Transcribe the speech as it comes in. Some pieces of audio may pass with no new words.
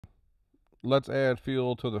let's add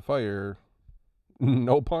fuel to the fire.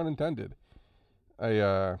 No pun intended.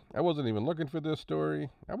 I wasn't even looking for this story.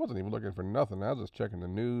 I wasn't even looking for nothing. I was just checking the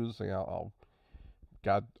news, saying I'll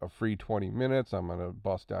got a free 20 minutes. I'm gonna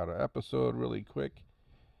bust out an episode really quick,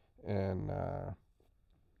 and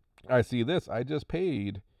I see this. I just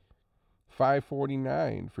paid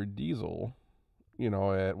 $5.49 for diesel.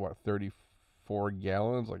 At what 34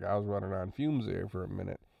 gallons. Like I was running on fumes there for a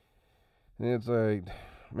minute, and it's like,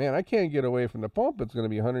 man, I can't get away from the pump. It's gonna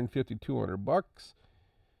be 150, $200.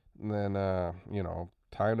 And then,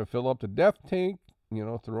 time to fill up the death tank,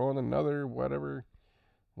 throw in another, whatever,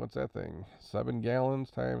 what's that thing? 7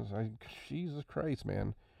 gallons times, Jesus Christ,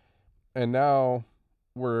 man. And now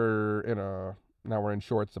we're in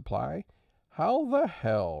short supply. How the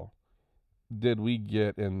hell did we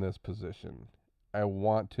get in this position? I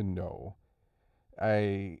want to know.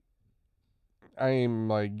 I, I'm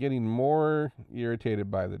like getting more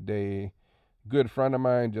irritated by the day. Good friend of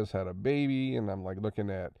mine just had a baby, and I'm like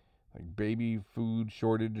looking at like baby food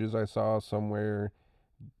shortages I saw somewhere.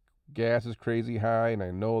 Gas is crazy high, and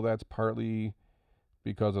I know that's partly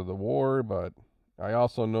because of the war, but I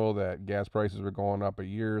also know that gas prices were going up a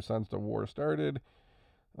year since the war started.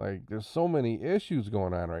 Like, there's so many issues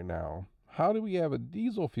going on right now. How do we have a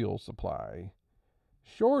diesel fuel supply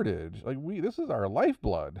shortage? Like, this is our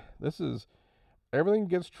lifeblood. Everything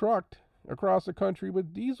gets trucked across the country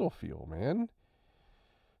with diesel fuel, man.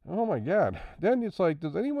 Oh my God. Then it's like,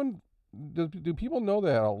 do people know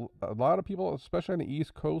that a lot of people, especially on the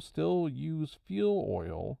East Coast, still use fuel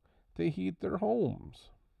oil to heat their homes?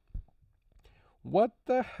 What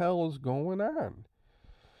the hell is going on?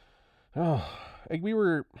 Oh, like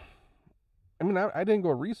I didn't go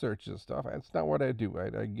research this stuff. That's not what I do.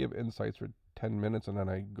 I give insights for 10 minutes and then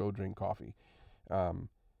I go drink coffee. Um,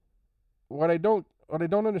 what I don't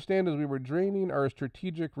understand is we were draining our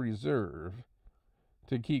strategic reserve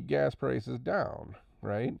to keep gas prices down,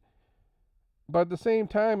 right? But at the same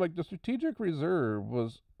time, like the strategic reserve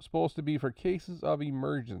was supposed to be for cases of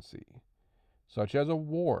emergency, such as a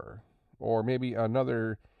war or maybe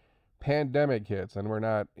another pandemic hits and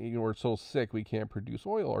we're so sick we can't produce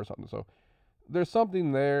oil or something. So there's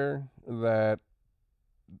something there that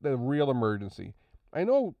the real emergency. I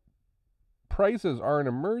know prices are an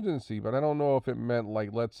emergency, but I don't know if it meant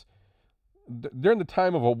like during the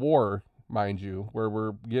time of a war, mind you, where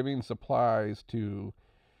we're giving supplies to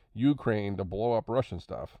Ukraine to blow up Russian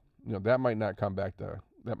stuff. That might not come back to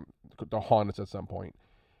haunt us at some point.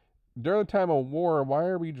 During the time of war, why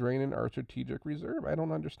are we draining our strategic reserve? I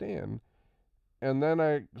don't understand. And then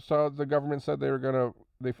I saw the government said they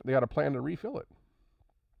had a plan to refill it.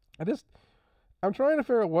 I'm trying to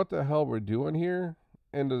figure out what the hell we're doing here,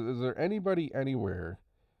 and is there anybody anywhere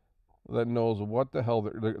that knows what the hell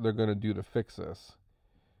they're going to do to fix this,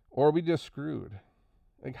 or are we just screwed?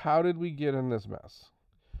 Like, how did we get in this mess?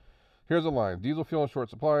 Here's a line: diesel fuel in short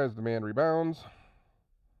supply as demand rebounds.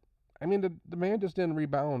 I mean, the demand just didn't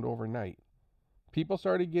rebound overnight. People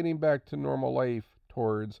started getting back to normal life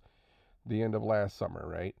towards the end of last summer,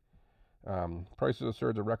 right? Prices have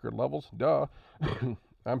surged to record levels. Duh.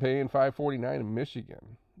 I'm paying $5.49 in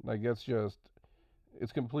Michigan. Like,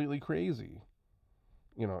 it's completely crazy.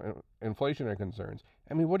 Inflationary concerns.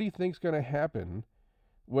 I mean, what do you think's going to happen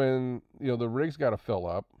when the rigs got to fill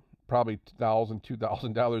up, probably $1,000,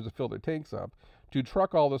 $2,000 to fill their tanks up to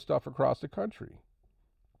truck all this stuff across the country?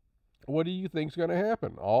 What do you think's going to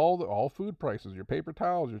happen? All food prices, your paper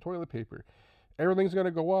towels, your toilet paper, everything's going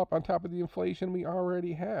to go up on top of the inflation we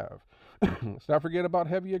already have. Let's not forget about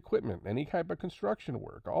heavy equipment, any type of construction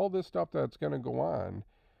work, all this stuff that's going to go on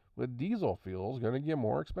with diesel fuel is going to get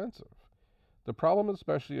more expensive. The problem is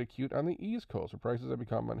especially acute on the East Coast, where prices have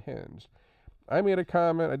become unhinged. I made a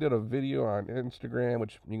comment. I did a video on Instagram,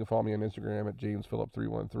 which you can follow me on Instagram at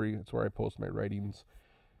JamesPhillip313. That's where I post my writings.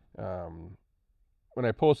 When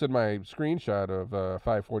I posted my screenshot of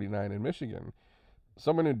 $5.49 in Michigan,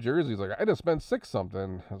 someone in Jersey's like, I just spent six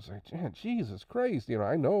something. I was like, man, Jesus Christ.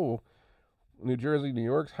 I know New Jersey, New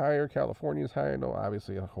York's higher, California's higher. I know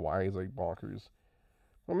obviously Hawaii's like bonkers.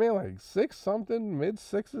 Well, man, like six something, mid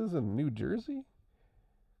sixes in New Jersey?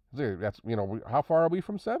 That's, how far are we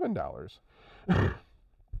from $7? The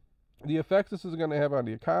effects this is going to have on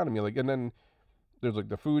the economy, and then there's like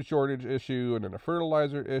the food shortage issue, and then the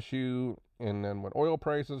fertilizer issue, and then when oil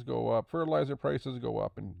prices go up, fertilizer prices go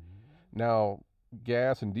up, and now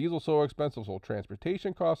gas and diesel so expensive, so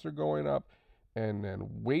transportation costs are going up, and then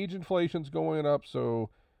wage inflation's going up. So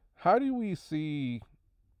how do we see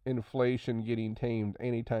inflation getting tamed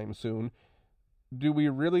anytime soon? Do we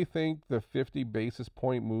really think the 50 basis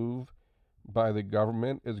point move by the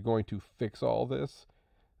government is going to fix all this?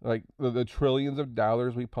 Like the trillions of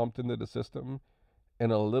dollars we pumped into the system,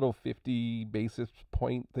 and a little 50 basis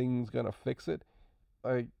point thing's gonna fix it.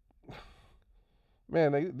 Like,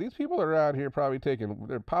 man, these people are out here probably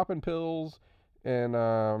they're popping pills and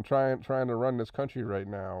trying to run this country right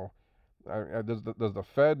now. Does the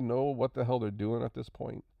Fed know what the hell they're doing at this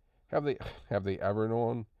point? Have they have they ever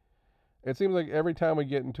known? It seems like every time we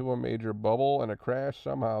get into a major bubble and a crash,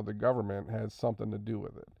 somehow the government has something to do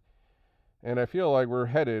with it. And I feel like we're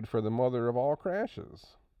headed for the mother of all crashes.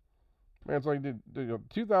 Man, it's like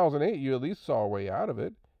 2008, you at least saw a way out of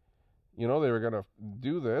it. You know, they were going to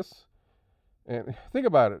do this. And think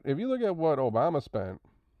about it. If you look at what Obama spent,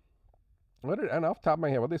 and off the top of my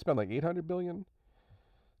head, what they spend, like 800 billion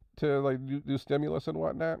to like do stimulus and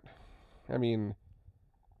whatnot. I mean,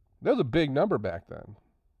 that was a big number back then.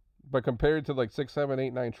 But compared to like 6, 7,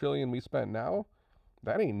 8, 9 trillion we spent now,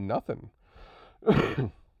 that ain't nothing.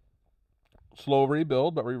 Slow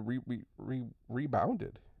rebuild, but we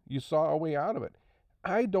rebounded. You saw a way out of it.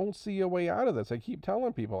 I don't see a way out of this. I keep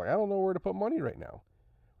telling people, I don't know where to put money right now.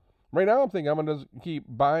 Right now, I'm thinking I'm going to keep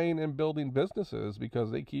buying and building businesses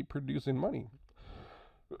because they keep producing money.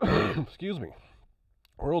 Excuse me.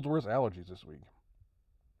 World's worst allergies this week.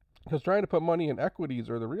 Because trying to put money in equities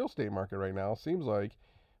or the real estate market right now seems like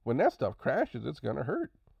when that stuff crashes, it's going to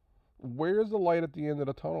hurt. Where's the light at the end of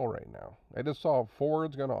the tunnel right now? I just saw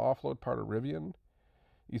Ford's going to offload part of Rivian.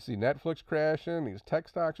 You see Netflix crashing. These tech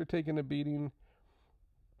stocks are taking a beating.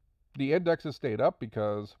 The index has stayed up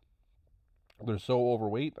because they're so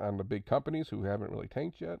overweight on the big companies who haven't really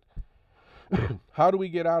tanked yet. How do we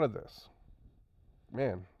get out of this?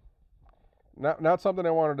 Man, not something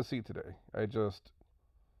I wanted to see today.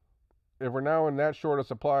 If we're now in that short of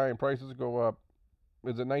supply and prices go up,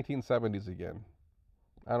 is it 1970s again?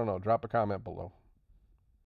 I don't know. Drop a comment below.